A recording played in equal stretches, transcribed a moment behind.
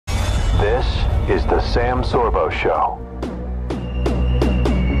is The Sam Sorbo Show.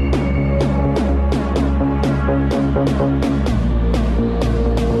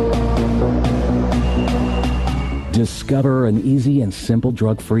 Discover an easy and simple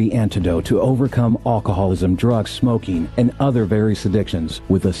drug-free antidote to overcome alcoholism, drugs, smoking, and other various addictions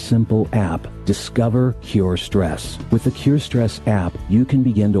with a simple app. Discover Cure Stress. With the Cure Stress app, you can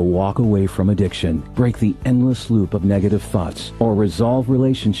begin to walk away from addiction, break the endless loop of negative thoughts, or resolve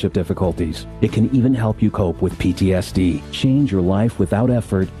relationship difficulties. It can even help you cope with PTSD. Change your life without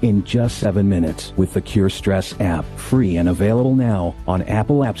effort in just 7 minutes with the Cure Stress app. Free and available now on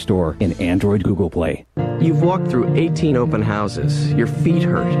Apple App Store and Android Google Play. You've walked through 18 open houses. Your feet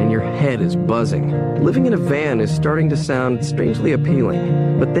hurt and your head is buzzing. Living in a van is starting to sound strangely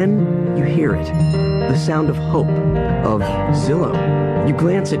appealing. But then you hear it. The sound of hope. Of Zillow. You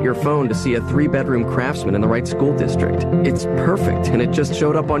glance at your phone to see a 3-bedroom Craftsman in the right school district. It's perfect, and it just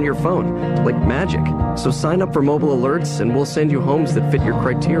showed up on your phone, like magic. So sign up for mobile alerts, and we'll send you homes that fit your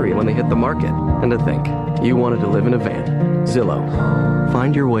criteria when they hit the market. And to think, you wanted to live in a van. Zillow.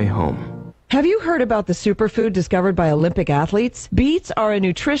 Find your way home. Have you heard about the superfood discovered by Olympic athletes? Beets are a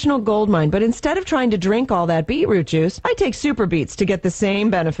nutritional goldmine, but instead of trying to drink all that beetroot juice, I take Super Beets to get the same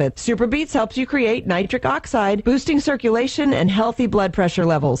benefits. Super Beets helps you create nitric oxide, boosting circulation and healthy blood pressure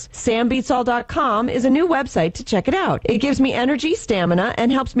levels. SamBeatsAll.com is a new website to check it out. It gives me energy, stamina,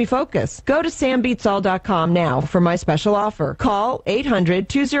 and helps me focus. Go to SamBeatsAll.com now for my special offer. Call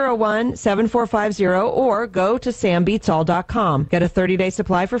 800-201-7450 or go to SamBeatsAll.com. Get a 30-day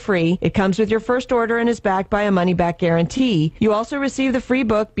supply for free. It comes with your first order and is backed by a money-back guarantee. You also receive the free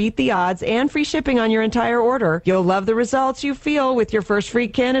book, Beat the Odds, and free shipping on your entire order. You'll love the results you feel with your first free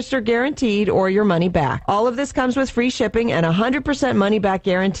canister guaranteed or your money back. All of this comes with free shipping and a 100% money-back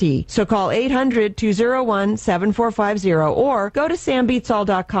guarantee. So call 800-201-7450 or go to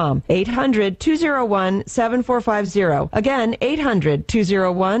sambeatsall.com. 800-201-7450. Again,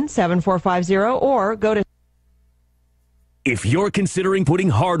 800-201-7450 or go to If you're considering putting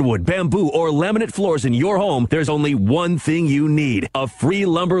hardwood, bamboo, or laminate floors in your home, there's only one thing you need: a free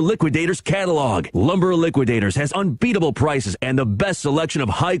Lumber Liquidators catalog. Lumber Liquidators has unbeatable prices and the best selection of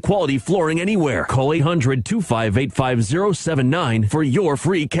high-quality flooring anywhere. Call 800-258-5079 for your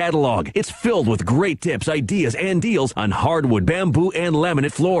free catalog. It's filled with great tips, ideas, and deals on hardwood, bamboo, and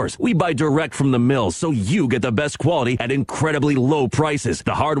laminate floors. We buy direct from the mills, so you get the best quality at incredibly low prices.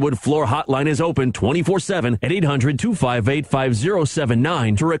 The Hardwood Floor Hotline is open 24/7 at 800-258-5079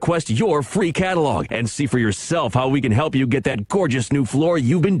 to request your free catalog and see for yourself how we can help you get that gorgeous new floor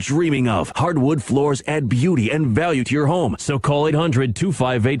you've been dreaming of. Hardwood floors add beauty and value to your home. So call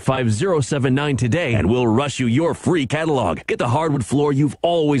 800-258-5079 today and we'll rush you your free catalog. Get the hardwood floor you've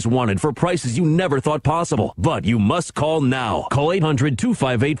always wanted for prices you never thought possible. But you must call now. Call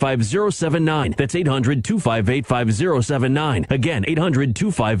 800-258-5079. That's 800-258-5079. Again,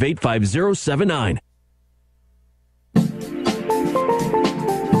 800-258-5079.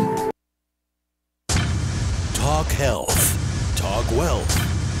 Talk health, talk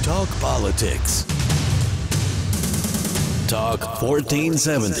wealth, talk politics. Talk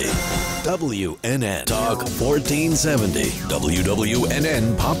 1470 WNN. Talk 1470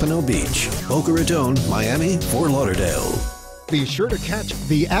 WWNN Pompano Beach, Boca Raton, Miami, Fort Lauderdale. Be sure to catch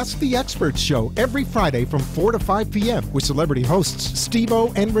the Ask the Experts show every Friday from 4 to 5 p.m. with celebrity hosts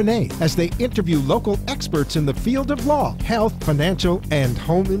Steve-O and Renee as they interview local experts in the field of law, health, financial, and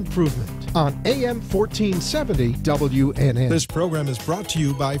home improvement on AM 1470 WNN. This program is brought to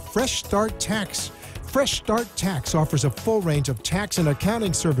you by Fresh Start Tax. Fresh Start Tax offers a full range of tax and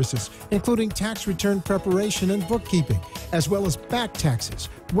accounting services, including tax return preparation and bookkeeping, as well as back taxes,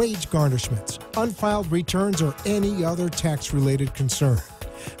 wage garnishments, unfiled returns, or any other tax-related concern.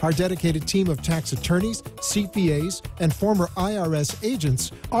 Our dedicated team of tax attorneys, CPAs, and former IRS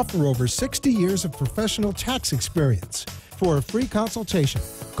agents offer over 60 years of professional tax experience. For a free consultation,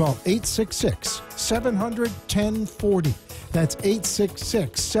 call 866-700-1040. That's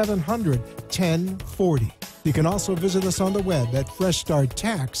 866-700-1040. You can also visit us on the web at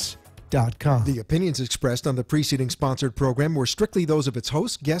freshstarttax.com. The opinions expressed on the preceding sponsored program were strictly those of its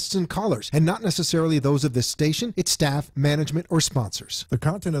hosts, guests, and callers, and not necessarily those of this station, its staff, management, or sponsors. The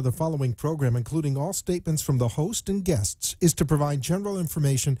content of the following program, including all statements from the host and guests, is to provide general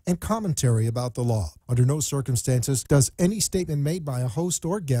information and commentary about the law. Under no circumstances does any statement made by a host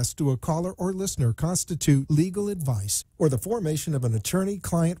or guest to a caller or listener constitute legal advice or the formation of an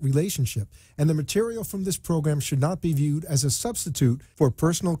attorney-client relationship, and the material from this program should not be viewed as a substitute for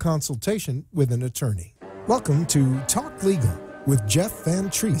personal consultation with an attorney. Welcome to Talk Legal with Jeff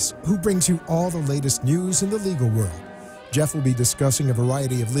Van Treese, who brings you all the latest news in the legal world. Jeff will be discussing a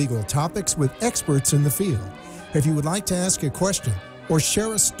variety of legal topics with experts in the field. If you would like to ask a question or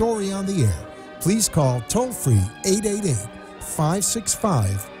share a story on the air, please call toll-free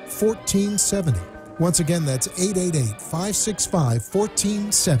 888-565-1470. Once again, that's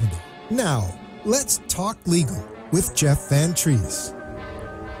 888-565-1470. Now, let's talk legal with Jeff Van Treese.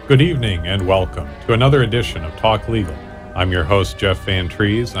 Good evening and welcome to another edition of Talk Legal. I'm your host, Jeff Van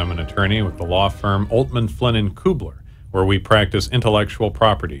Treese. I'm an attorney with the law firm Oltman, Flynn & Kubler, where we practice intellectual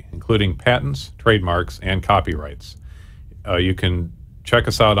property, including patents, trademarks, and copyrights. You can check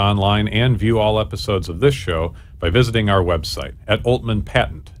us out online and view all episodes of this show by visiting our website at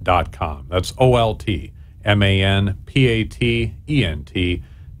oltmanpatent.com. That's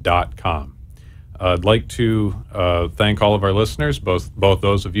oltmanpatent.com. I'd like to thank all of our listeners, both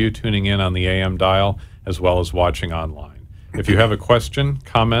those of you tuning in on the AM dial as well as watching online. If you have a question,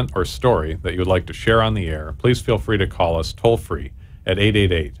 comment, or story that you would like to share on the air, please feel free to call us toll-free at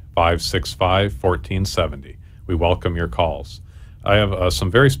 888-565-1470. We welcome your calls. I have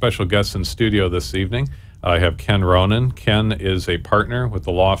some very special guests in studio this evening. I have Ken Ronan. Ken is a partner with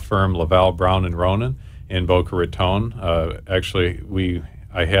the law firm Laval, Brown & Ronan in Boca Raton.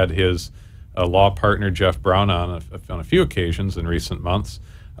 I had his law partner, Jeff Brown, on a few occasions in recent months.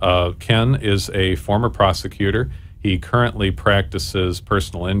 Ken is a former prosecutor. He currently practices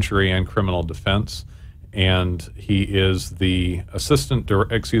personal injury and criminal defense, and he is the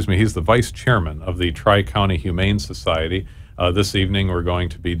he's the vice chairman of the Tri-County Humane Society. This evening we're going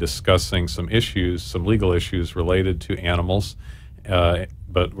to be discussing some legal issues related to animals,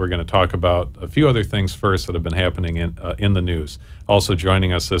 but we're going to talk about a few other things first that have been happening in the news. Also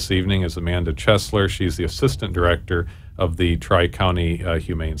joining us this evening is Amanda Chesler. She's the assistant director of the Tri-County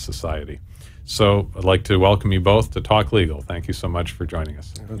Humane Society. So I'd like to welcome you both to Talk Legal. Thank you so much for joining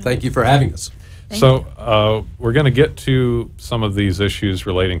us. Thank you for having us. So we're going to get to some of these issues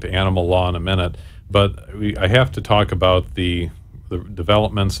relating to animal law in a minute, but I have to talk about the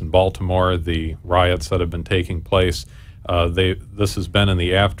developments in Baltimore, the riots that have been taking place. This has been in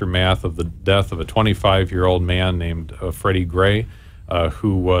the aftermath of the death of a 25-year-old man named Freddie Gray,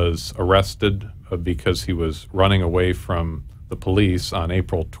 who was arrested because he was running away from the police on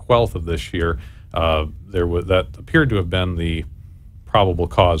April 12th of this year. That appeared to have been the probable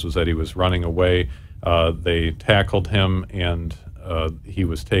cause, was that he was running away. They tackled him, and he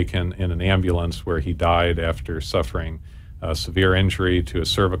was taken in an ambulance where he died after suffering severe injury to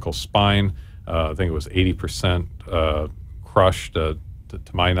his cervical spine. I think it was 80% crushed, to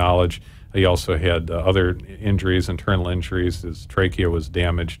my knowledge. He also had other injuries, internal injuries. His trachea was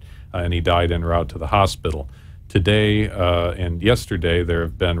damaged, and he died en route to the hospital. Today and yesterday, there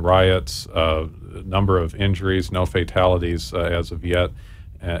have been riots, a number of injuries, no fatalities as of yet,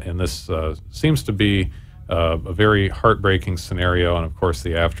 and this seems to be a very heartbreaking scenario. And of course,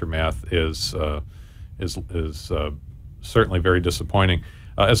 the aftermath is certainly very disappointing.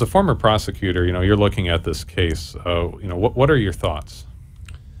 As a former prosecutor, you're looking at this case. What are your thoughts?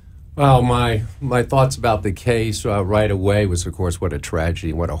 Well, my thoughts about the case right away was, of course, what a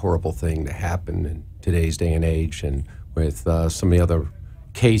tragedy, what a horrible thing to happen in today's day and age, and with some of the other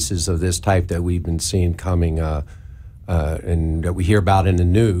cases of this type that we've been seeing coming and that we hear about in the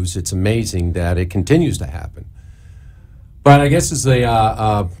news. It's amazing that it continues to happen. But I guess as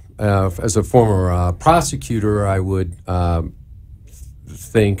a former prosecutor, I would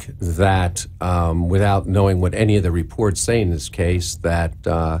think that without knowing what any of the reports say in this case, that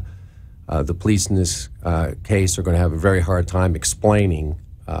the police in this case are going to have a very hard time explaining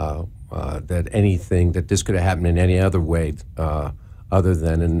that this could have happened in any other way other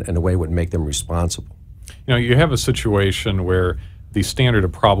than in a way that would make them responsible. You have a situation where the standard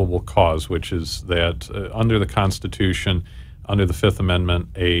of probable cause, which is that under the Constitution, under the Fifth Amendment,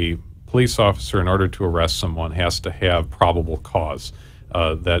 a police officer, in order to arrest someone, has to have probable cause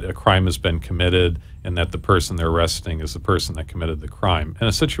that a crime has been committed and that the person they're arresting is the person that committed the crime. In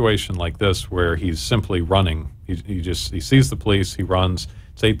a situation like this, where he's simply running, he sees the police, he runs.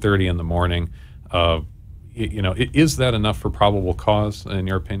 It's 8:30 in the morning. Is that enough for probable cause, in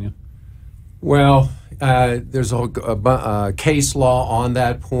your opinion? Well, there's a case law on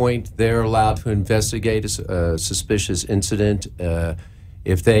that point. They're allowed to investigate a suspicious incident.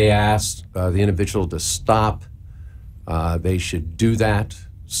 If they ask the individual to stop, they should do that.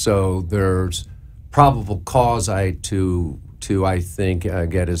 So there's probable cause to I think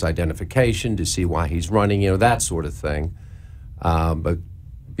get his identification, to see why he's running, that sort of thing. But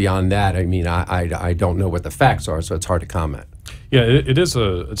beyond that, I mean, I don't know what the facts are, so it's hard to comment. Yeah, it's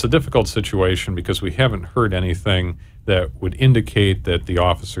a difficult situation because we haven't heard anything that would indicate that the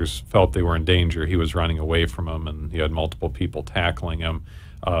officers felt they were in danger. He was running away from them, and he had multiple people tackling him.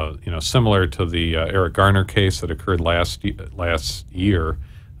 Similar to the Eric Garner case that occurred last year,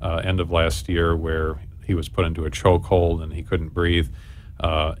 end of last year, where he was put into a chokehold and he couldn't breathe,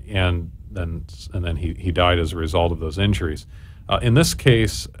 and then he died as a result of those injuries. In this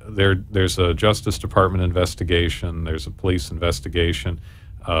case, there's a Justice Department investigation, there's a police investigation,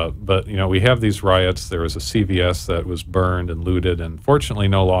 but we have these riots. There was a CVS that was burned and looted, and fortunately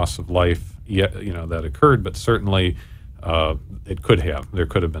no loss of life yet, that occurred, but certainly it could have. There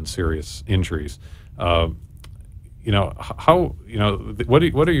could have been serious injuries. What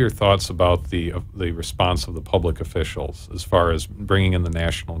are your thoughts about the response of the public officials as far as bringing in the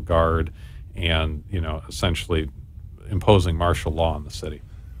National Guard and essentially imposing martial law in the city?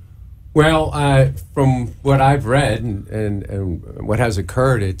 Well, from what I've read and what has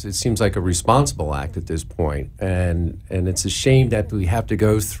occurred, it seems like a responsible act at this point, and it's a shame that we have to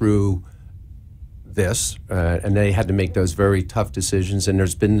go through this, and they had to make those very tough decisions. And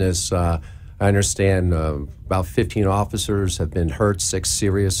there's been this, I understand, about 15 officers have been hurt, 6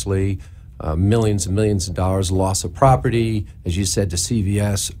 seriously, millions and millions of dollars loss of property. As you said, the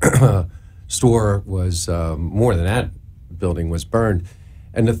CVS store was more than that. Building was burned.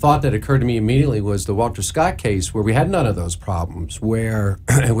 And the thought that occurred to me immediately was the Walter Scott case, where we had none of those problems, where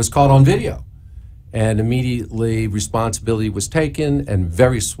it was caught on video. And immediately responsibility was taken, and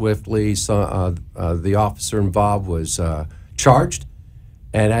very swiftly the officer involved was charged,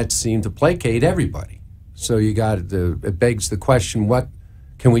 and that seemed to placate everybody. So it begs the question, what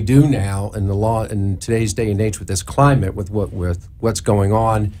can we do now in the law in today's day and age with this climate, with what's going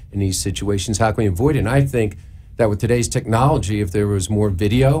on in these situations? How can we avoid it? And I think that with today's technology, if there was more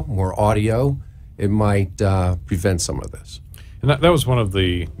video, more audio, it might prevent some of this. And that was one of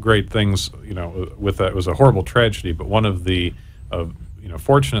the great things, with that. It was a horrible tragedy, but one of the,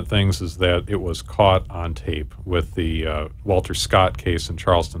 fortunate things is that it was caught on tape with the Walter Scott case in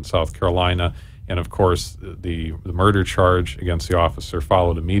Charleston, South Carolina. And of course, the murder charge against the officer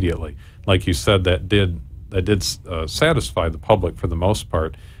followed immediately. Like you said, that did satisfy the public for the most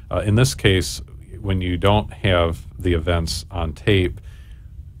part. In this case, when you don't have the events on tape,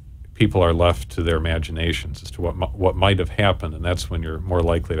 people are left to their imaginations as to what might have happened, and that's when you're more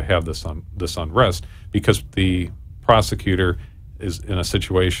likely to have this unrest, because the prosecutor is in a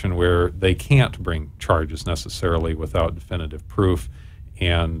situation where they can't bring charges necessarily without definitive proof,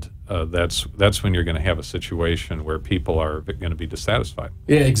 and that's when you're going to have a situation where people are going to be dissatisfied.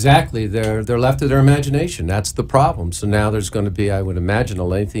 Yeah, exactly. They're left to their imagination. That's the problem. So now there's going to be, I would imagine, a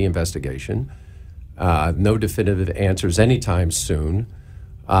lengthy investigation. No definitive answers anytime soon.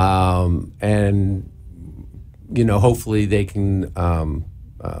 And hopefully they can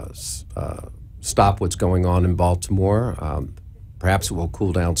stop what's going on in Baltimore. Perhaps it will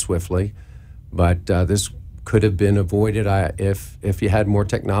cool down swiftly, but this could have been avoided if you had more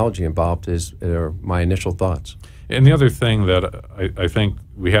technology involved, are my initial thoughts. And the other thing that I think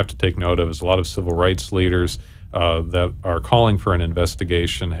we have to take note of is a lot of civil rights leaders that are calling for an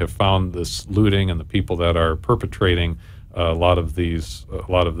investigation have found this looting and the people that are perpetrating a lot of this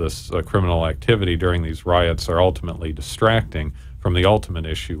criminal activity during these riots are ultimately distracting from the ultimate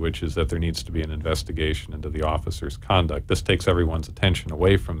issue, which is that there needs to be an investigation into the officer's conduct. This takes everyone's attention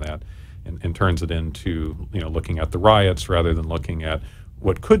away from that and turns it into looking at the riots rather than looking at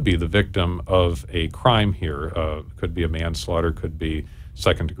what could be the victim of a crime here. Could be a manslaughter, could be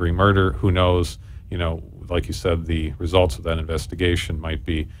second-degree murder. Who knows? Like you said, the results of that investigation might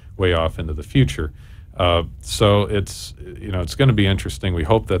be way off into the future. So it's going to be interesting. We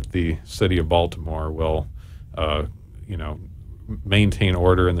hope that the city of Baltimore will maintain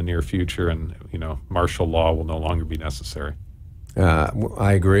order in the near future, and martial law will no longer be necessary.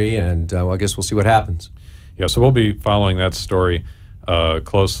 I agree, and I guess we'll see what happens. Yeah, so we'll be following that story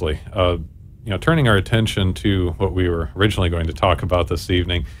closely. Turning our attention to what we were originally going to talk about this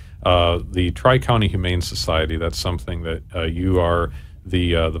evening, the Tri-County Humane Society. That's something that you are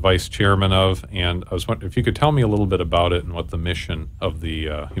the vice chairman of, and I was wondering if you could tell me a little bit about it and what the mission of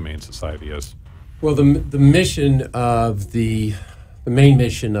the Humane Society is. Well, the mission of the main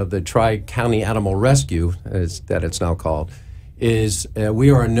mission of the Tri-County Animal Rescue, as that it's now called, is we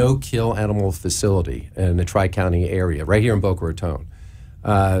are a no-kill animal facility in the Tri-County area, right here in Boca Raton.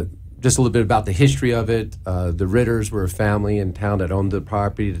 Just a little bit about the history of it. The Ritters were a family in town that owned the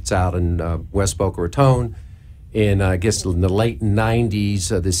property that's out in West Boca Raton. In, I guess, in the late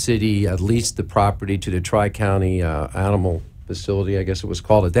 90s, the city leased the property to the Tri-County Animal facility, I guess it was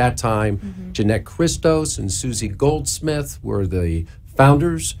called at that time. Jeanette Christos and Susie Goldsmith were the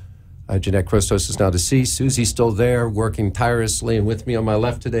founders. Jeanette Christos is now deceased. Susie's still there, working tirelessly. And with me on my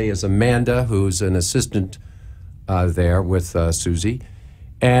left today is Amanda, who's an assistant there with Susie.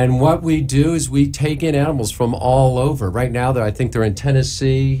 And what we do is we take in animals from all over. Right now, I think they're in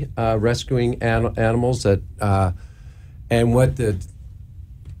Tennessee rescuing animals. And what the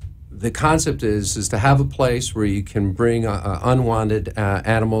concept is to have a place where you can bring unwanted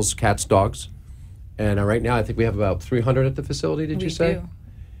animals, cats, dogs. And right now, I think we have about 300 at the facility, did you say? We do.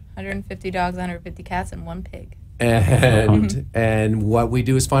 150 dogs, 150 cats, and 1 pig. And what we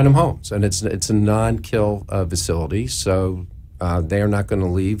do is find them homes. And it's a non-kill facility, so they are not going to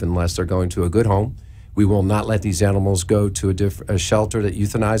leave unless they're going to a good home. We will not let these animals go to a shelter that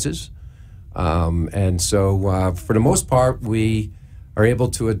euthanizes. And so for the most part, we are able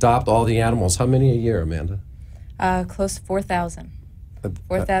to adopt all the animals. How many a year, Amanda? Close to 4,000.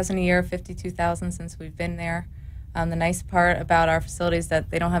 4,000 a year, 52,000 since we've been there. The nice part about our facility is that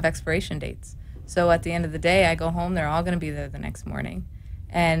they don't have expiration dates. So at the end of the day, I go home, they're all going to be there the next morning.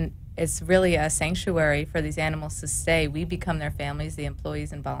 And it's really a sanctuary for these animals to stay. We become their families, the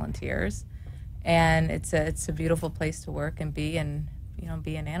employees and volunteers. And it's a beautiful place to work and be, and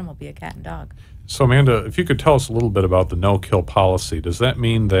be an animal, be a cat and dog. So Amanda, if you could tell us a little bit about the no-kill policy. Does that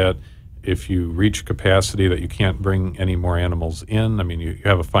mean that if you reach capacity that you can't bring any more animals in? I mean, you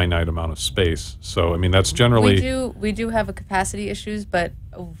have a finite amount of space. So, I mean, that's generally... We do have a capacity issues, but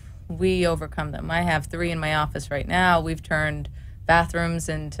we overcome them. I have 3 in my office right now. We've turned bathrooms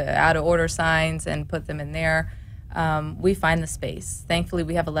into out-of-order signs and put them in there. We find the space. Thankfully,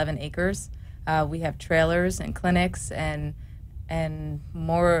 we have 11 acres. We have trailers and clinics and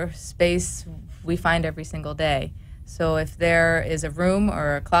more space we find every single day. So if there is a room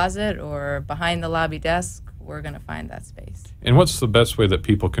or a closet or behind the lobby desk, we're going to find that space. And what's the best way that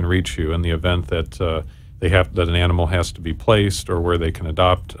people can reach you in the event that that an animal has to be placed, or where they can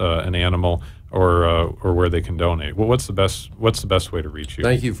adopt an animal, or where they can donate? Well, what's the best way to reach you?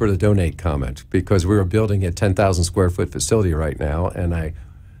 Thank you for the donate comment, because we're building a 10,000 square foot facility right now, and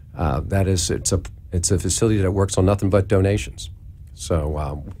it's a facility that works on nothing but donations.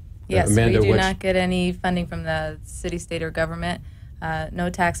 So. Yes, Amanda, we do not get any funding from the city, state, or government. No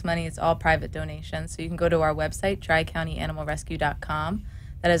tax money. It's all private donations. So you can go to our website, tricountyanimalrescue.com.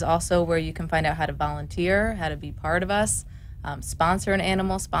 That is also where you can find out how to volunteer, how to be part of us, sponsor an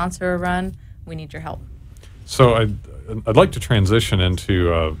animal, sponsor a run. We need your help. So I'd like to transition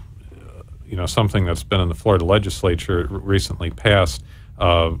into something that's been in the Florida legislature recently passed,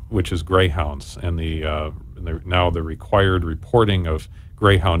 which is greyhounds, and now the required reporting of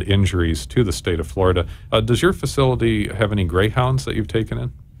greyhound injuries to the state of Florida. Does your facility have any greyhounds that you've taken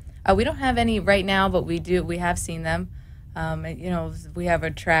in? We don't have any right now, but we do. We have seen them. We have a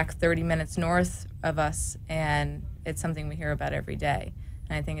track 30 minutes north of us, and it's something we hear about every day.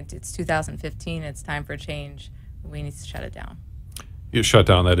 And I think it's 2015. It's time for a change. We need to shut it down. You shut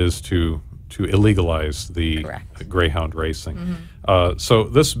down, that is to illegalize the Correct. Greyhound racing. So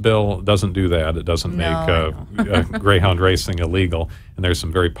this bill doesn't do that. It doesn't make greyhound racing illegal. And there's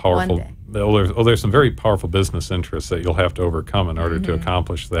some very powerful there's some very powerful business interests that you'll have to overcome in order to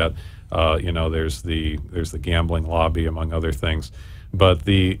accomplish that. There's the gambling lobby, among other things. But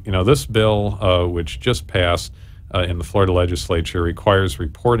this bill, which just passed in the Florida legislature, requires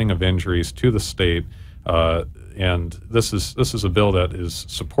reporting of injuries to the state. And this is a bill that is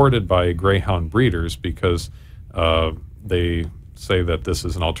supported by greyhound breeders, because they say that this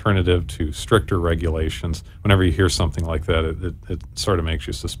is an alternative to stricter regulations. Whenever you hear something like that, it sort of makes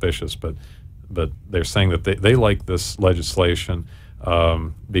you suspicious. But they're saying that they like this legislation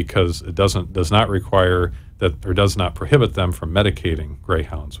because it does not require that, or does not prohibit them from medicating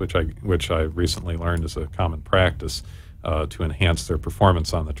greyhounds, which I recently learned is a common practice to enhance their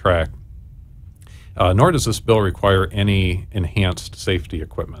performance on the track. Nor does this bill require any enhanced safety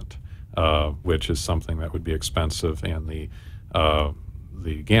equipment, which is something that would be expensive, and the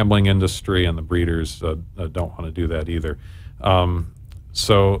gambling industry and the breeders don't want to do that either.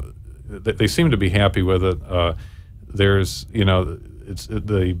 So they seem to be happy with it. The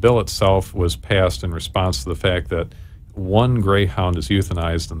bill itself was passed in response to the fact that one greyhound is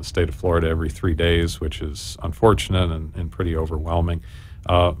euthanized in the state of Florida every 3 days, which is unfortunate and pretty overwhelming.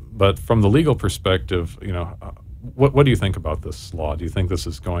 But from the legal perspective, what do you think about this law? Do you think this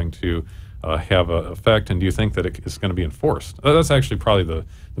is going to have an effect, and do you think that it's going to be enforced? That's actually probably the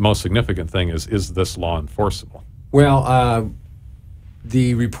most significant thing is this law enforceable? Well,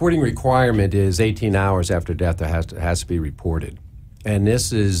 the reporting requirement is 18 hours after death it has to be reported. And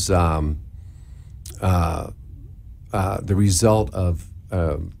this is a the result of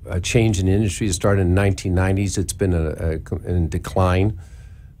a change in industry. It started in the 1990s. It's been in decline.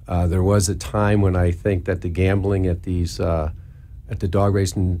 There was a time when I think that the gambling at these at the dog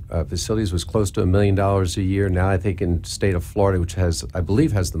racing facilities was close to $1 million a year. Now I think in the state of Florida, which I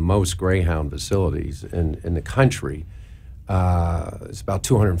believe has the most greyhound facilities in the country, it's about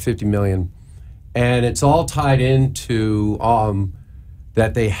 $250 million. And it's all tied into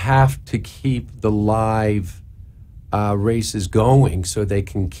that they have to keep the live races going so they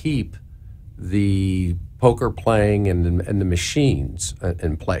can keep the poker playing and the machines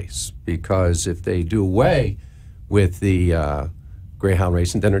in place. Because if they do away with the greyhound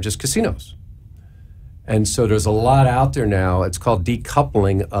racing, then they're just casinos. And so there's a lot out there now. It's called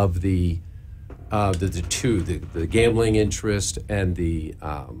decoupling of the two, the gambling interest and the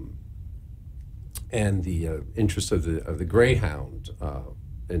interest of the greyhound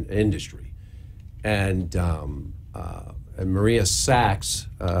industry. And Maria Sachs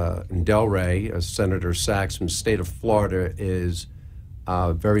in Delray, Senator Sachs from the state of Florida, is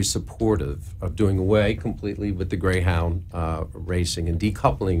very supportive of doing away completely with the greyhound racing and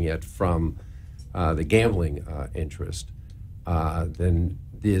decoupling it from the gambling interest. Then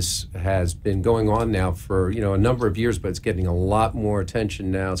this has been going on now for a number of years, but it's getting a lot more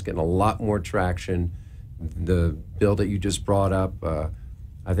attention now. It's getting a lot more traction. The bill that you just brought up,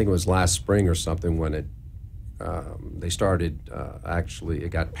 I think it was last spring or something when they started, actually, it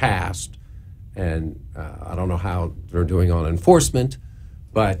got passed. And I don't know how they're doing on enforcement,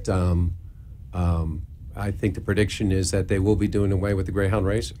 but I think the prediction is that they will be doing away with the greyhound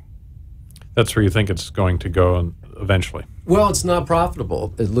racing. That's where you think it's going to go eventually? Well, it's not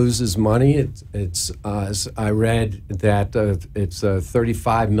profitable. It loses money. It's as I read that it's a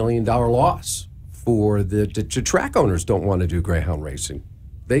 $35 million loss for the track owners. Don't want to do greyhound racing.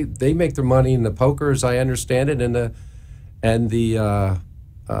 They make their money in the poker, as I understand it, and the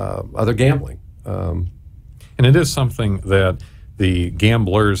other gambling. And it is something that the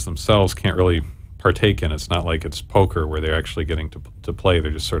gamblers themselves can't really partake in. It's not like it's poker where they're actually getting to play. They're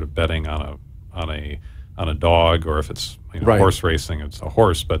just sort of betting on a dog, or if it's right. Horse racing, it's a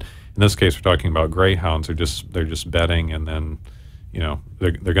horse. But in this case, we're talking about greyhounds. They're just betting, and then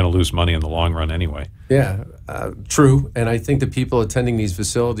they're going to lose money in the long run anyway. Yeah, true. And I think the people attending these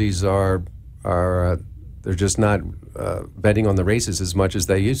facilities are they're just not betting on the races as much as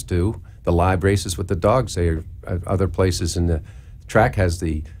they used to. The live races with the dogs. Other places in the track has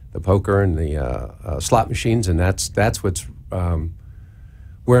the poker and the slot machines, and that's what's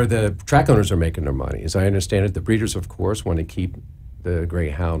where the track owners are making their money. As I understand it, the breeders, of course, want to keep the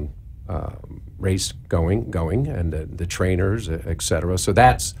greyhound race going, and the trainers, et cetera. So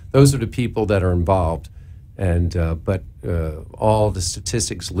those are the people that are involved, and but all the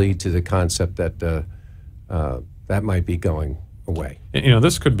statistics lead to the concept that that might be going away.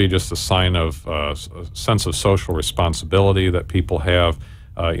 This could be just a sign of a sense of social responsibility that people have.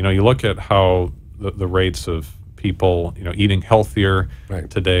 You look at how the rates of people, eating healthier right.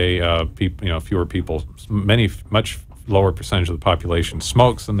 today. Fewer people, much lower percentage of the population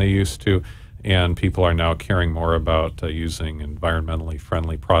smokes than they used to, and people are now caring more about using environmentally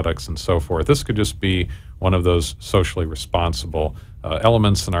friendly products and so forth. This could just be one of those socially responsible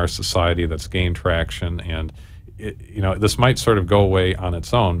elements in our society that's gained traction, and this might sort of go away on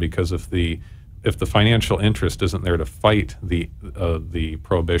its own, because if the financial interest isn't there to fight the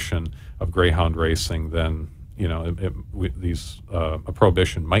prohibition of greyhound racing, then a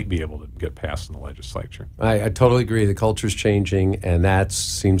prohibition might be able to get passed in the legislature. I totally agree. The culture's changing, and that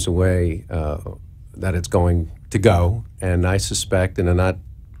seems the way that it's going to go. And I suspect in a not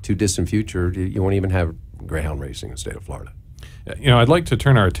too distant future, you won't even have greyhound racing in the state of Florida. I'd like to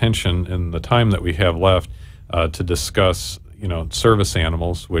turn our attention in the time that we have left to discuss service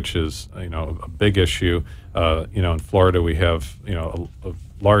animals, which is a big issue. In Florida we have a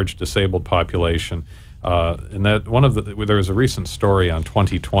large disabled population. And that there was a recent story on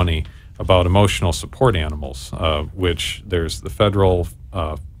 2020 about emotional support animals, which there's the Federal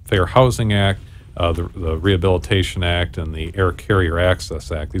Fair Housing Act, the Rehabilitation Act, and the Air Carrier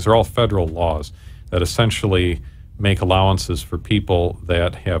Access Act. These are all federal laws that essentially make allowances for people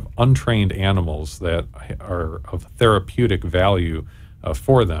that have untrained animals that are of therapeutic value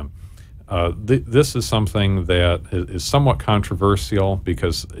for them. This is something that is somewhat controversial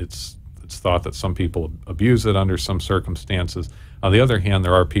because it's thought that some people abuse it under some circumstances. On the other hand,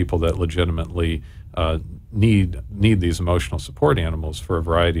 there are people that legitimately need these emotional support animals for a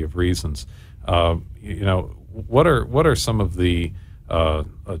variety of reasons. What are some of the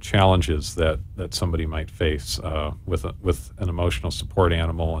challenges that somebody might face with an emotional support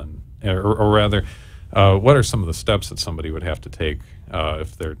animal, or rather, What are some of the steps that somebody would have to take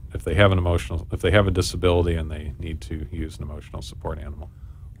if they have a disability and they need to use an emotional support animal?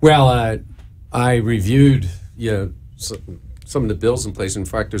 Well, I reviewed some of the bills in place. In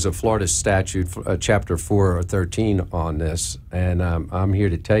fact, there's a Florida statute, Chapter 4 or 13 on this, and I'm here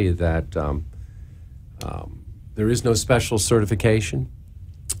to tell you that there is no special certification.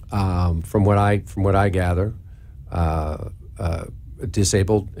 From what I gather,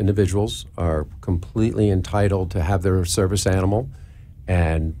 disabled individuals are completely entitled to have their service animal,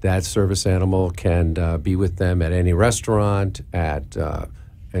 and that service animal can be with them at any restaurant,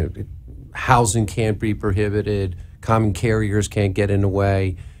 housing can't be prohibited, common carriers can't get in the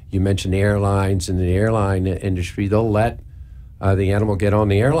way. You mentioned airlines. In the airline industry, they'll let the animal get on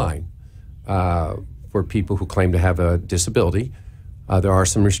the airline for people who claim to have a disability. There are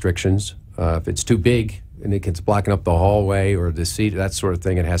some restrictions. If it's too big and it's blocking up the hallway or the seat, that sort of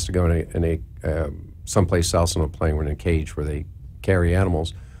thing, it has to go in a someplace else on a plane or in a cage where they carry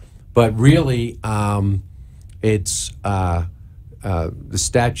animals. But really, it's the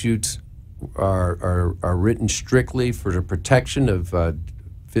statutes are written strictly for the protection of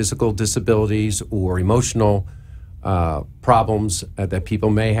physical disabilities or emotional problems that people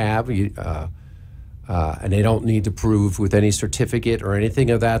may have. And they don't need to prove with any certificate or anything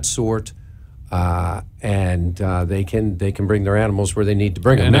of that sort. And they can bring their animals where they need to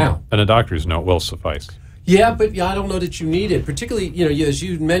bring them now. And a doctor's note will suffice. Yeah, but I don't know that you need it. Particularly, as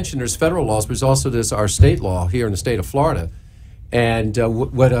you mentioned, there's federal laws, but there's also our state law here in the state of Florida. And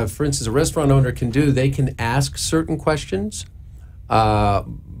for instance, a restaurant owner can do, they can ask certain questions,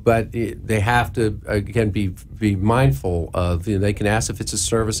 but they have to, again, be mindful of, they can ask if it's a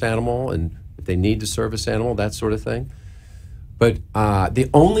service animal and if they need the service animal, that sort of thing. But the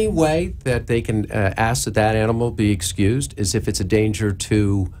only way that they can ask that animal be excused is if it's a danger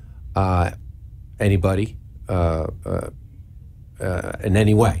to anybody in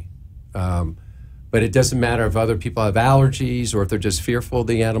any way. But it doesn't matter if other people have allergies or if they're just fearful of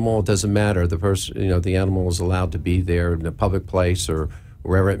the animal. It doesn't matter. The person, the animal is allowed to be there in a public place or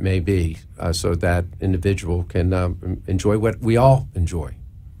wherever it may be, so that individual can enjoy what we all enjoy.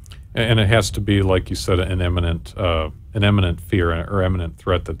 And it has to be, like you said, an imminent fear or imminent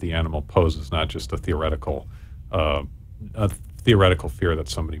threat that the animal poses, not just a theoretical fear that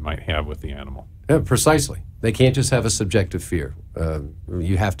somebody might have with the animal. Yeah, precisely. They can't just have a subjective fear.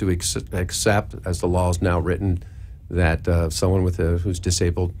 You have to accept, as the law is now written, that someone who's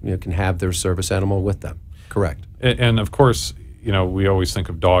disabled can have their service animal with them. Correct. And of course, we always think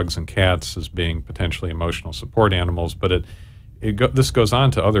of dogs and cats as being potentially emotional support animals, but this goes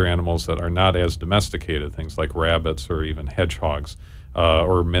on to other animals that are not as domesticated, things like rabbits or even hedgehogs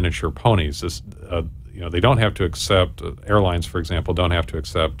or miniature ponies. They don't have to accept, airlines, for example, don't have to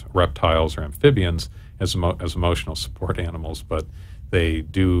accept reptiles or amphibians as emotional support animals, but they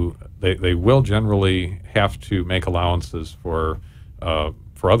will generally have to make allowances for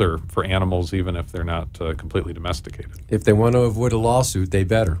animals, even if they're not completely domesticated. If they want to avoid a lawsuit, they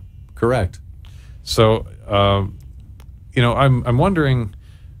better. Correct. So, I'm wondering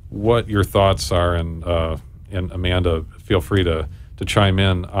what your thoughts are, and Amanda, feel free to chime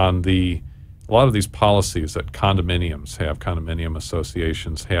in on a lot of these policies that condominium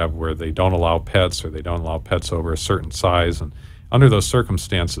associations have, where they don't allow pets or they don't allow pets over a certain size. And under those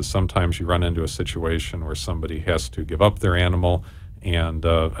circumstances, sometimes you run into a situation where somebody has to give up their animal. And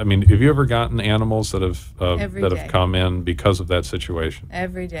have you ever gotten animals that have come in because of that situation?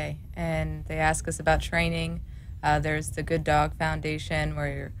 Every day, and they ask us about training. There's the Good Dog Foundation,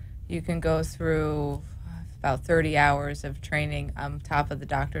 where you can go through about 30 hours of training on top of the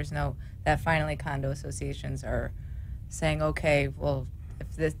doctor's note. That finally condo associations are saying, okay, well,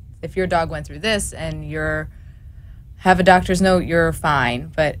 if your dog went through this and have a doctor's note, you're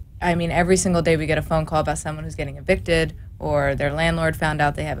fine. But every single day we get a phone call about someone who's getting evicted, or their landlord found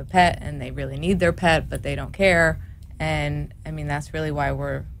out they have a pet and they really need their pet, but they don't care. And that's really why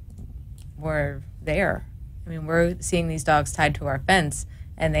we're there. We're seeing these dogs tied to our fence,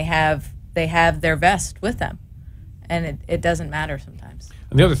 and they have their vest with them, and it doesn't matter sometimes.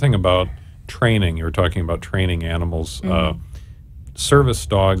 And the other thing about training, you were talking about training animals, service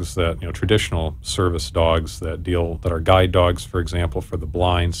dogs traditional service dogs that are guide dogs, for example, for the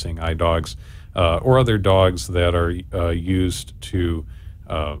blind, seeing eye dogs, or other dogs that are used to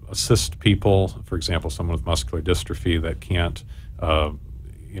assist people, for example, someone with muscular dystrophy that can't,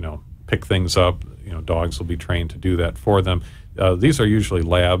 pick things up. Dogs will be trained to do that for them. These are usually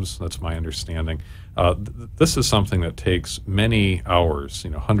labs, that's my understanding. This is something that takes many hours,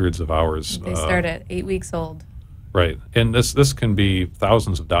 hundreds of hours. They start at 8 weeks old. Right. And this can be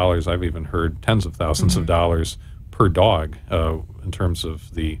thousands of dollars. I've even heard tens of thousands of dollars per dog in terms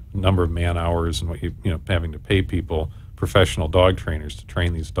of the number of man hours and what having to pay people, professional dog trainers, to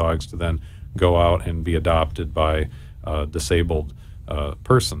train these dogs to then go out and be adopted by disabled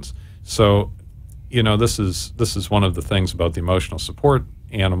persons. So, this is one of the things about the emotional support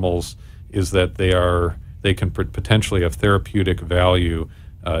animals, is that they can potentially have therapeutic value,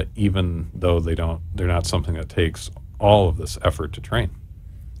 even though they're not something that takes all of this effort to train.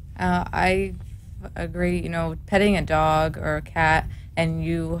 I agree. Petting a dog or a cat and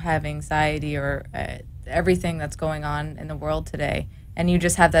you have anxiety or everything that's going on in the world today, and you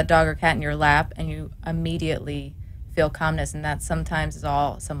just have that dog or cat in your lap and you immediately feel calmness, and that sometimes is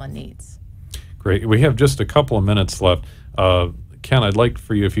all someone needs. Great. We have just a couple of minutes left. Ken, I'd like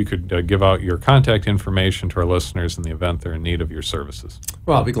for you, if you could give out your contact information to our listeners in the event they're in need of your services.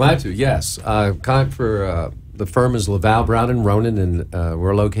 Well, I'll be glad to, yes. The firm is Laval, Brown & Ronan, and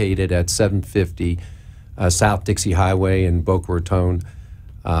we're located at 750 South Dixie Highway in Boca Raton.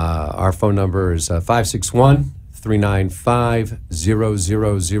 Our phone number is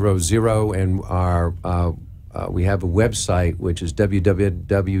 561-395-0000, and we have a website, which is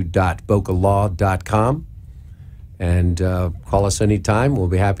www.bocalaw.com. And call us anytime. We'll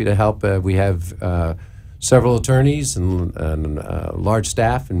be happy to help. We have several attorneys and a large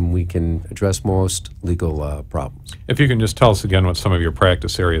staff, and we can address most legal problems. If you can just tell us again what some of your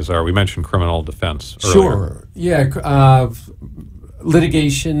practice areas are. We mentioned criminal defense earlier. Sure. Yeah.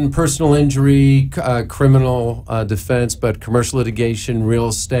 Litigation, personal injury, criminal defense, but commercial litigation, real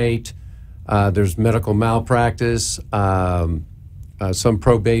estate. There's medical malpractice, some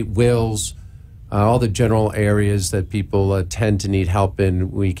probate, wills. All the general areas that people tend to need help in,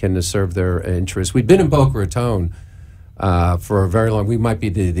 we can serve their interests. We've been in Boca Raton for a very long. We might be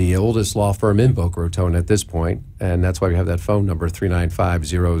the oldest law firm in Boca Raton at this point, and that's why we have that phone number,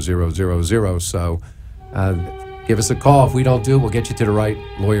 395-0000. So give us a call. If we don't do it, we'll get you to the right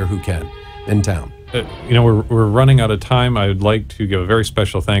lawyer who can in town. We're running out of time. I would like to give a very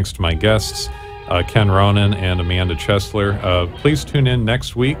special thanks to my guests, Ken Ronan and Amanda Chesler. Please tune in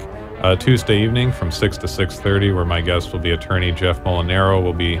next week, Tuesday evening from 6 to 6:30, where my guest will be attorney Jeff Molinaro.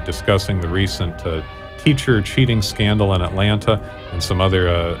 We'll be discussing the recent teacher cheating scandal in Atlanta and some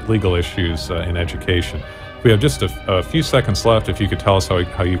other legal issues in education. We have just a few seconds left. If you could tell us how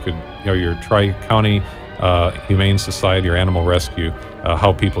you could, your Tri-County Humane Society or Animal Rescue,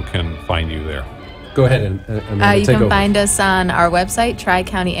 how people can find you there. Go ahead and you can find us on our website,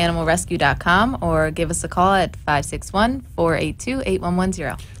 tricountyanimalrescue.com, or give us a call at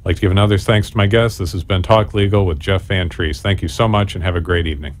 561-482-8110. I'd like to give another thanks to my guest. This has been Talk Legal with Jeff Van Treese. Thank you so much and have a great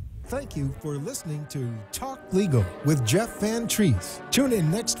evening. Thank you for listening to Talk Legal with Jeff Van Treese. Tune in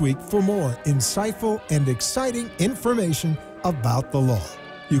next week for more insightful and exciting information about the law.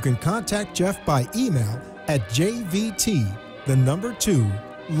 You can contact Jeff by email at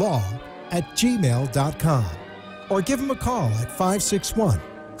jvt2law@gmail.com, or give him a call at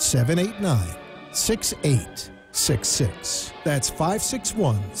 561-789-6866. That's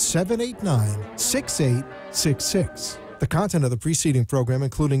 561-789-6866. The content of the preceding program,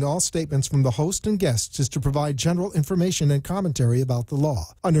 including all statements from the host and guests, is to provide general information and commentary about the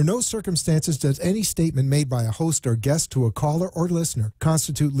law. Under no circumstances does any statement made by a host or guest to a caller or listener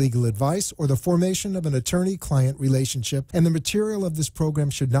constitute legal advice or the formation of an attorney-client relationship, and the material of this program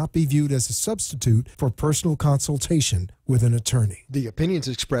should not be viewed as a substitute for personal consultation with an attorney. The opinions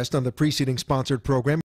expressed on the preceding sponsored program